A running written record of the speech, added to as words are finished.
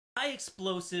high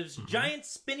explosives, giant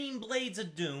spinning blades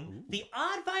of doom, the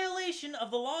odd violation of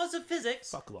the laws of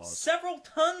physics, several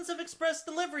tons of express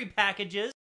delivery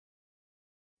packages.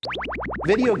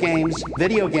 Video games,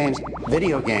 video games,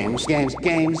 video games, games,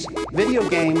 games, video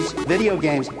games, video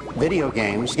games, video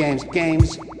games, games,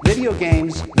 games, video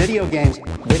games, video games,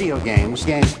 video games,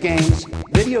 games, games,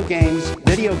 video games,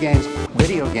 video games,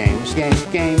 video games, games,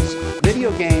 games,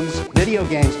 video games, video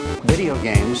games, video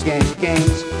games, games,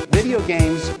 games, video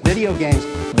games, video games,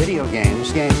 video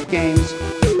games, games, games,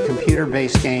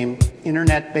 computer-based game,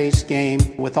 internet-based game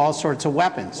with all sorts of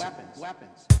weapons.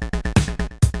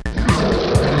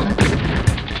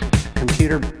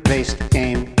 Computer-based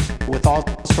game with all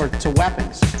sorts of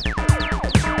weapons.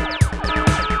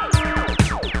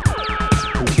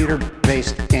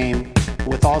 Computer-based game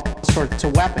with all sorts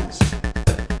of weapons.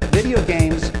 Video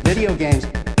games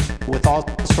with all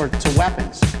sorts of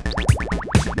weapons.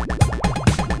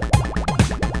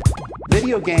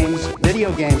 Video games,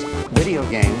 video games, video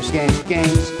games, games,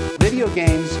 games, video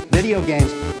games, video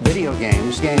games, video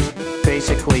games, games.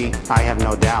 Basically, I have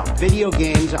no doubt. Video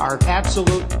games are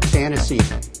absolute fantasy.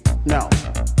 No.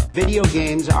 Video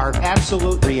games are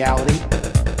absolute reality.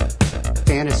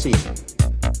 Fantasy.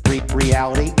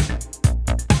 Reality.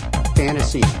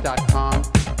 Fantasy.com.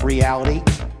 Reality.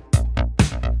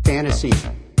 Fantasy.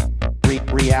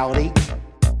 Reality.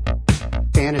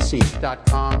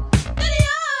 Fantasy.com.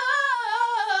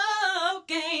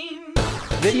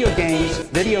 Video games,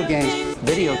 video games,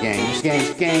 video games,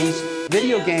 games, games,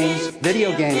 video games,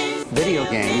 video games, video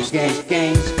games, games,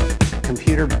 games,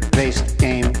 computer-based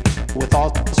game with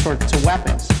all sorts of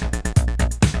weapons.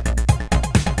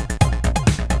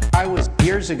 I was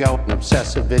years ago an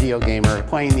obsessive video gamer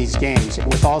playing these games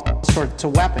with all sorts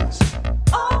of weapons.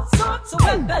 All sorts of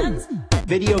weapons.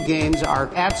 Video games are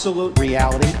absolute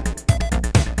reality,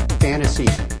 fantasy,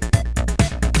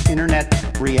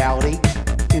 internet reality.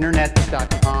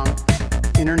 Internet.com,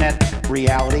 internet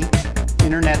reality,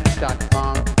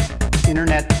 internet.com,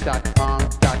 internet.com,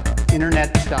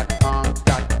 internet.com,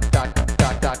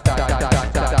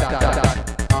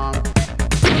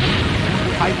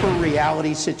 hyper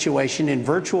reality situation in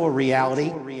virtual reality,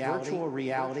 hyper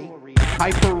reality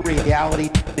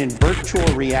in virtual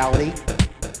reality,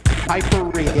 hyper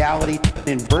reality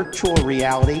in virtual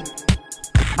reality,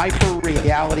 hyper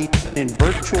reality in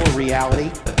virtual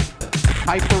reality.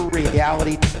 Hyper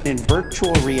reality in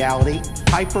virtual reality,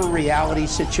 hyper reality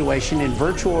situation in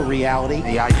virtual reality.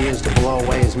 The idea is to blow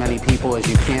away as many people as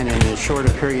you can in as short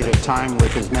a period of time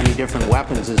with as many different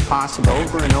weapons as possible,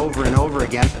 over and over and over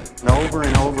again, and over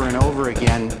and over and over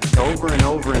again, over and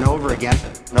over and over again,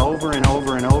 and over and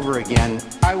over and over again.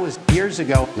 I was years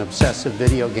ago an obsessive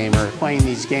video gamer playing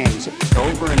these games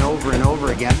over and over and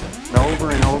over again, and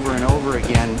over and over and over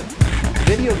again.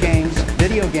 Video games,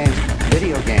 video games,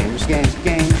 video games, games,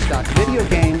 games, video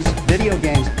games, video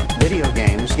games, video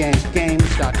games, games, games,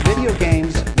 video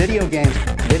games, video games,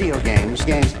 video games,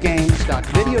 games, games,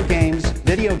 video games,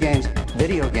 video games,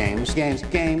 video games, games,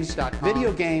 games,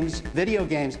 video games, video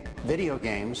games, video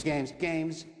games, games,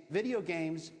 games, video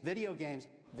games, video games,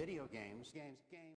 video games, games, games.